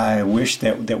 I wish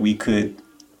that we could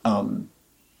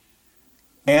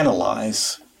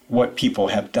analyze what people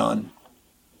have done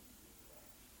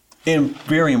and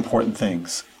very important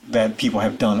things that people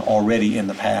have done already in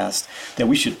the past that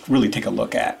we should really take a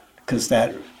look at, because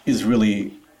that is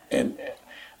really an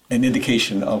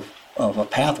indication of a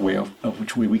pathway of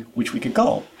which we could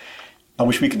go. I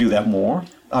wish we could do that more.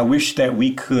 I wish that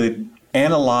we could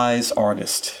analyze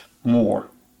artists more,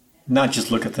 not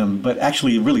just look at them, but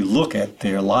actually really look at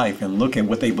their life and look at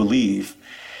what they believe,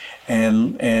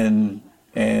 and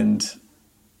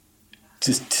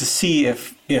to see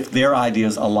if their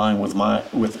ideas align with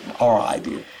our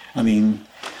idea. I mean,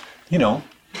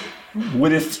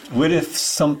 what if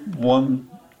someone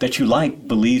that you like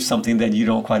believes something that you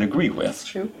don't quite agree with?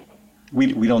 True.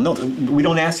 We don't know. We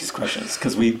don't ask these questions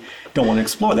because we don't want to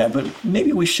explore that. But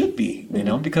maybe we should be,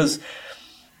 because,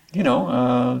 do you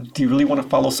really want to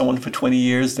follow someone for 20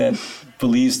 years that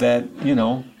believes that,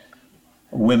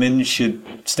 women should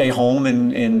stay home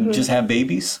and just have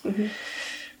babies? Mm-hmm.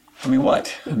 I mean,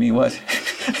 what?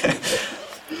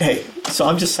 Hey, so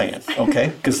I'm just saying,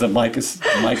 okay? Because the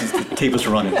tape is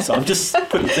running. So I'm just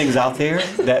putting things out there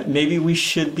that maybe we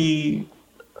should be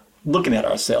looking at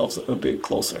ourselves a bit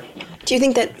closer. Do you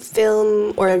think that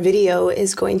film or a video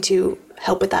is going to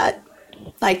help with that?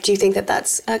 Like, do you think that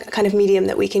that's a kind of medium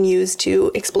that we can use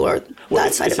to explore that side of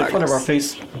ours? It's in front of our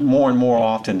face more and more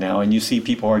often now, and you see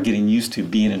people are getting used to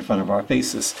being in front of our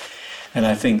faces. And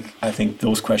I think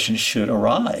those questions should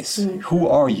arise. Mm-hmm. Who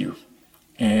are you?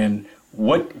 And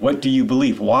what do you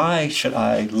believe? Why should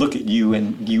I look at you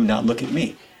and you not look at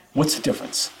me? What's the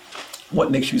difference?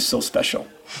 what makes you so special?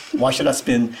 Why should I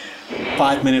spend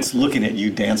 5 minutes looking at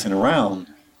you dancing around?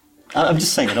 I'm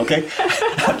just saying, okay?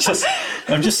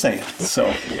 I'm just saying.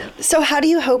 So how do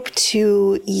you hope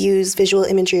to use visual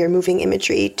imagery or moving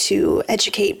imagery to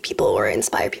educate people or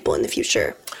inspire people in the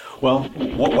future? Well,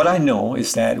 what I know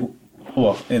is that,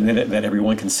 and that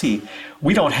everyone can see,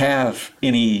 we don't have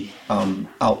any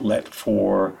outlet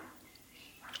for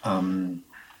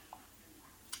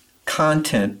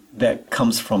content that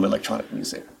comes from electronic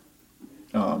music.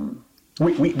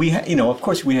 Of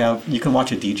course we have, you can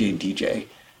watch a DJ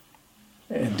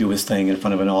and do his thing in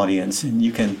front of an audience, and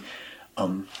you can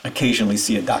occasionally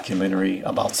see a documentary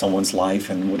about someone's life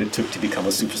and what it took to become a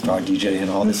superstar DJ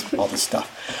and all this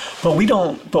stuff. But we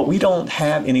don't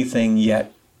have anything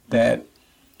yet that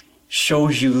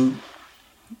shows you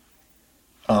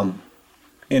in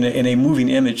a moving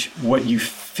image what you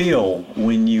feel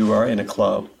when you are in a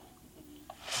club.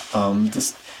 In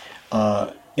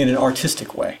an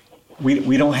artistic way.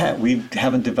 We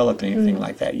haven't developed anything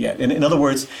like that yet. And in other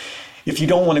words, if you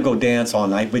don't want to go dance all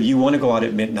night, but you want to go out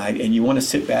at midnight and you want to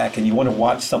sit back and you want to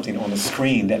watch something on the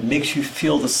screen that makes you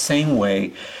feel the same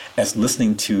way as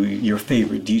listening to your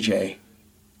favorite DJ,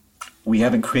 we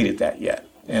haven't created that yet.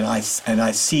 And I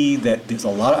see that there's a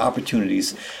lot of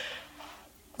opportunities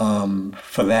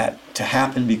for that to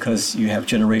happen, because you have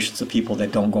generations of people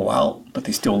that don't go out, but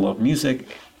they still love music,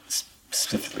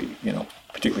 specifically,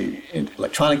 particularly in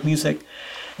electronic music,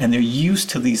 and they're used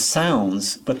to these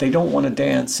sounds, but they don't want to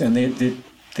dance, and they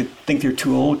think they're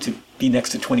too old to be next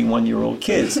to 21-year-old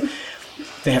kids.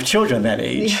 They have children that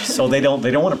age, so they don't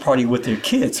want to party with their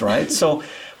kids, right? So,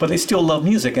 but they still love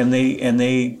music, and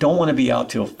they don't want to be out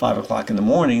till 5 o'clock in the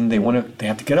morning. They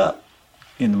have to get up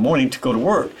in the morning to go to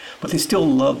work, but they still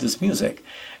love this music.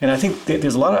 And I think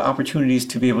there's a lot of opportunities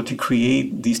to be able to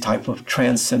create these type of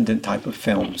transcendent type of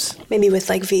films. Maybe with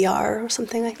like VR or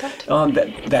something like that?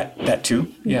 That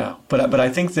too, yeah. But I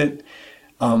think that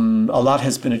a lot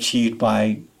has been achieved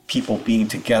by people being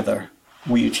together.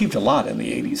 We achieved a lot in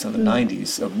the 80s and the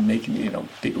 90s of making,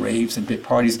 big raves and big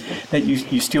parties, that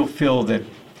you still feel that,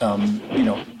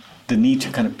 the need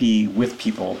to kind of be with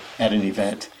people at an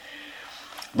event.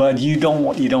 But you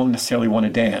don't necessarily want to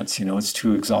dance. It's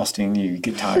too exhausting. You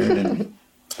get tired,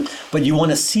 but you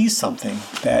want to see something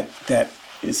that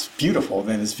is beautiful,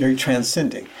 that is very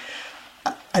transcending.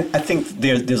 I think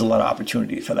there's a lot of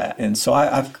opportunity for that, and so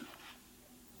I've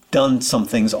done some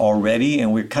things already,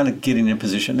 and we're kind of getting in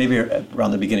position. Maybe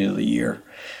around the beginning of the year,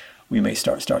 we may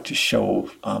start to show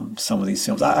some of these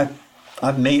films. I've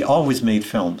always made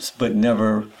films, but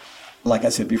never, like I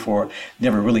said before,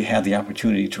 never really had the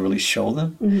opportunity to really show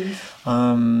them.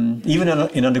 Mm-hmm. Even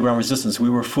in Underground Resistance, we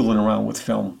were fooling around with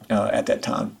film at that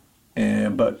time,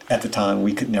 but at the time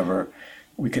we could never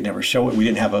show it. We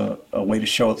didn't have a way to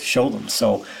show them.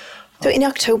 So in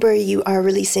October, you are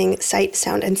releasing Sight,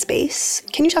 Sound, and Space.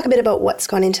 Can you talk a bit about what's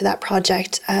gone into that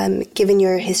project? Given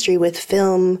your history with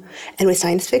film and with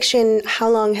science fiction, how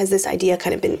long has this idea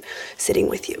kind of been sitting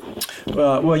with you?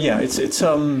 Well, yeah, it's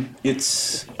a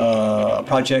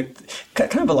project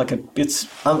kind of like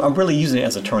I'm really using it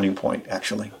as a turning point,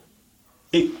 actually.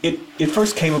 It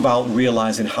first came about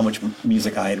realizing how much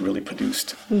music I had really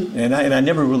produced, and I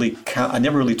never really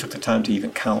took the time to even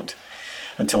count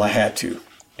until I had to.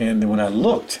 And then when I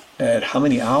looked at how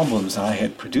many albums I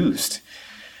had produced,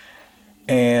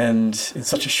 and in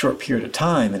such a short period of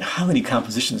time, and how many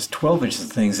compositions, 12 inches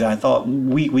of things, I thought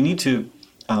we need to,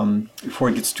 before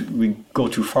we go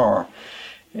too far,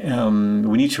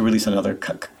 we need to release another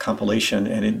compilation,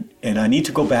 and I need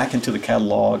to go back into the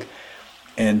catalog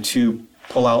and to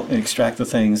pull out and extract the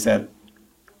things that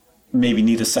maybe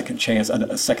need a second chance,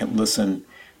 a second listen,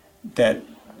 that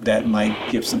might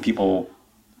give some people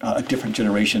a different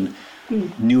generation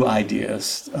new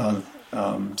ideas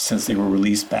since they were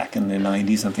released back in the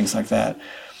 90s and things like that.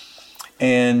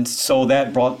 And so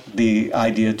that brought the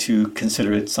idea to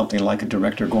consider it something like a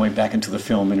director going back into the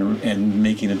film and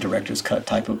making a director's cut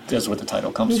type of, that's where the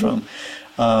title comes from,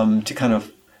 to kind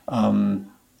of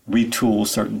retool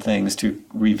certain things, to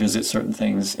revisit certain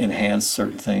things, enhance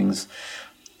certain things.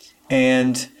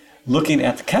 And looking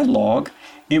at the catalog,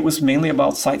 it was mainly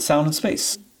about sight, sound, and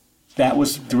space. That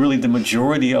was really the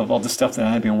majority of all the stuff that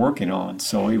I had been working on.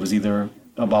 So it was either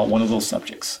about one of those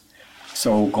subjects.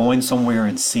 So going somewhere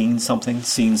and seeing something,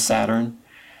 seeing Saturn,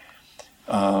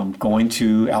 going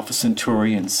to Alpha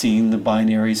Centauri and seeing the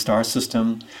binary star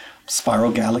system,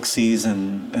 spiral galaxies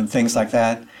and things like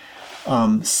that.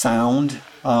 Sound,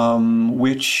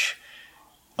 which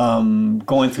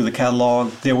going through the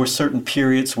catalog, there were certain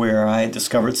periods where I had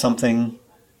discovered something,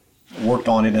 worked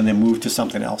on it, and then moved to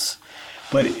something else.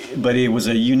 but it was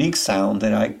a unique sound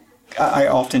that I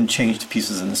often changed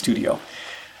pieces in the studio.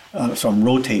 So I'm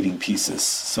rotating pieces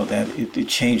so that it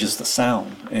changes the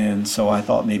sound. And so I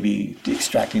thought maybe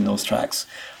extracting those tracks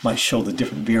might show the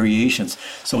different variations.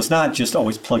 So it's not just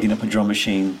always plugging up a drum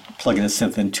machine, plugging a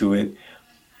synth into it,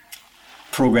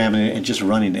 programming it, and just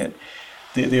running it.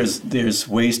 There's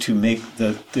ways to make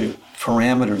the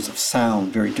parameters of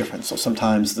sound very different. So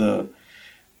sometimes the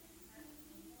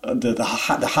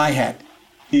hi-hat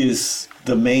is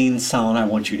the main sound I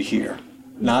want you to hear.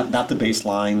 Not the bass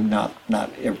line, not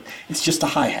it's just a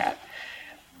hi-hat.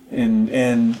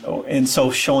 And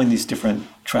so showing these different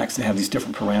tracks that have these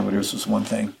different parameters was one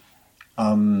thing.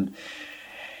 And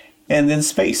then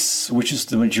space, which is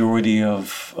the majority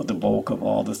of the bulk of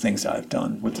all the things that I've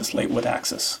done with this with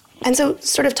Axis. And so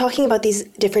sort of talking about these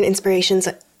different inspirations,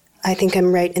 I think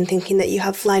I'm right in thinking that you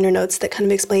have liner notes that kind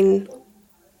of explain,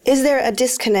 is there a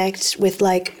disconnect with,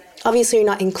 like, obviously you're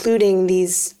not including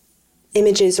these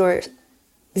images or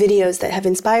videos that have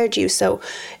inspired you. So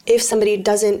if somebody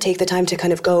doesn't take the time to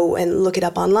kind of go and look it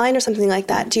up online or something like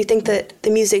that, do you think that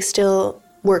the music still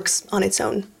works on its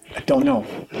own? I don't know.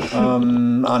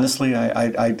 Honestly,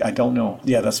 I don't know.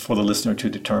 Yeah, that's for the listener to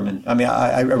determine. I mean,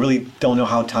 I really don't know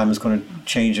how time is going to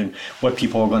change and what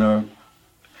people are going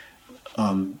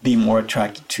to be more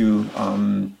attracted to.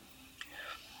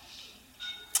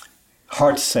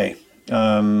 Hard to say.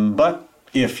 But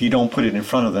if you don't put it in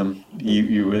front of them,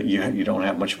 you don't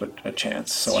have much of a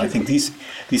chance. So I think these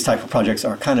type of projects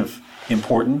are kind of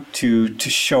important to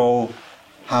show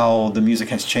how the music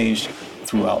has changed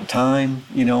throughout time.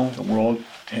 You know, the world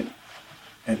had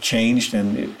changed,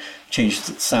 and it changed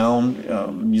the sound.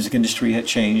 Music industry had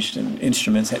changed, and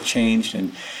instruments had changed,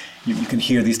 and you can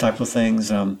hear these type of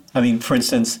things. I mean, for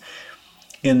instance,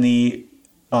 in the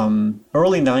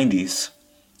early 90s,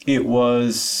 it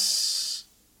was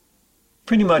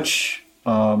pretty much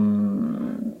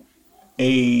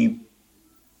a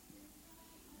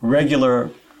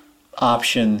regular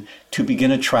option to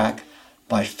begin a track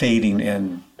by fading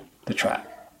in the track.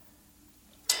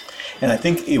 And I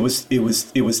think it was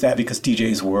that because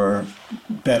DJs were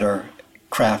better,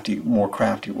 more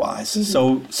crafty wise.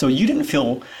 Mm-hmm. So you didn't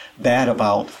feel bad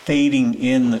about fading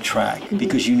in the track, mm-hmm.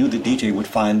 because you knew the DJ would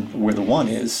find where the one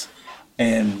is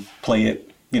and play it,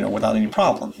 without any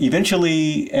problem.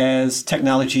 Eventually, as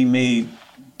technology made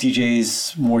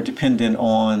DJs more dependent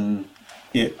on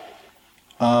it,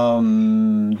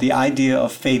 the idea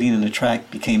of fading in the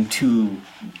track became too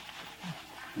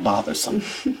bothersome.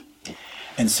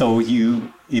 And so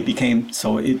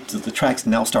the tracks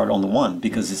now start on the one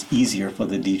because it's easier for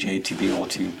the DJ to be able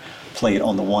to play it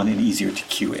on the one and easier to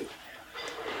cue it.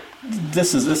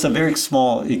 This is a very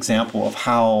small example of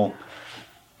how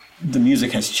the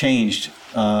music has changed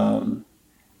over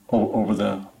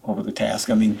the task.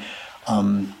 I mean,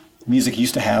 music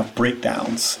used to have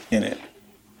breakdowns in it,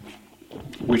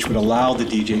 which would allow the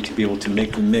DJ to be able to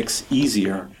make the mix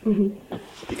easier, mm-hmm.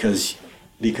 because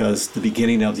the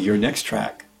beginning of your next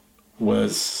track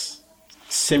was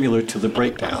similar to the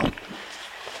breakdown.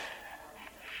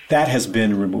 That has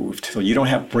been removed. So you don't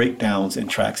have breakdowns in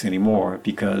tracks anymore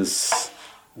because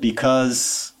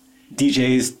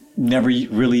DJs never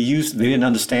really they didn't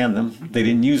understand them, they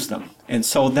didn't use them. And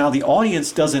so now the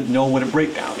audience doesn't know what a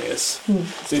breakdown is.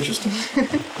 It's interesting,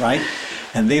 right?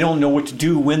 And they don't know what to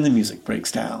do when the music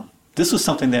breaks down. This was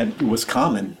something that was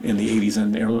common in the 80s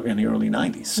and the early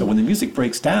 90s. So when the music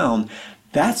breaks down,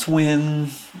 that's when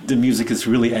the music is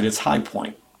really at its high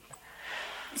point.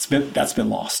 That's been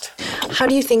lost. How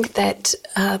do you think that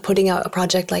putting out a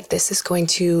project like this is going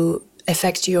to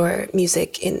affect your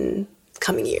music in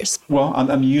coming years? Well,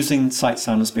 I'm using Sight,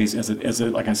 Sound, and Space as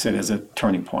a like I said, as a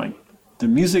turning point. The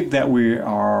music that's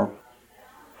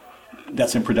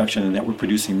in production and that we're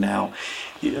producing now,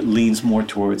 it leans more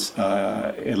towards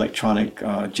electronic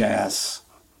jazz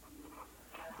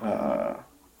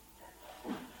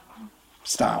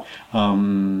style.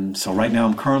 So right now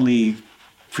I'm currently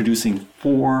producing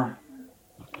 5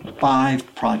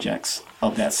 projects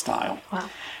of that style. Wow.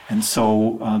 And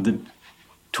so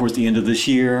towards the end of this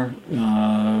year,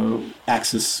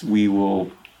 Axis, we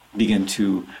will begin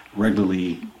to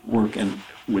regularly work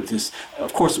with this,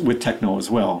 of course, with techno as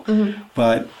well. Mm-hmm.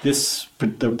 But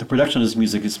the production of this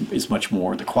music is much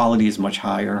more. The quality is much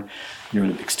higher. You're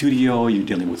in a big studio. You're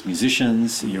dealing with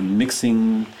musicians. You're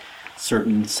mixing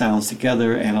certain sounds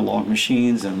together, analog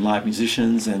machines and live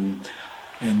musicians and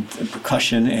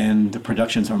percussion, and the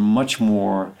productions are much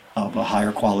more of a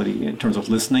higher quality in terms of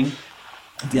listening.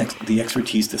 The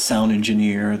expertise, the sound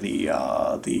engineer, the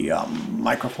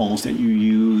microphones that you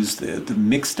use, the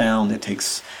mix down that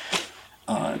takes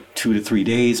 2 to 3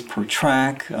 days per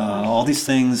track, all these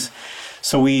things.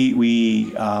 So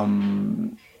we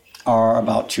are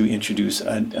about to introduce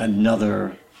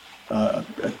another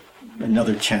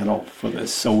channel for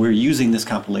this. So we're using this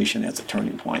compilation as a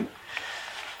turning point.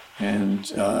 And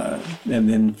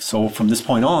then so from this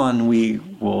point on, we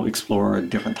will explore a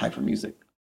different type of music.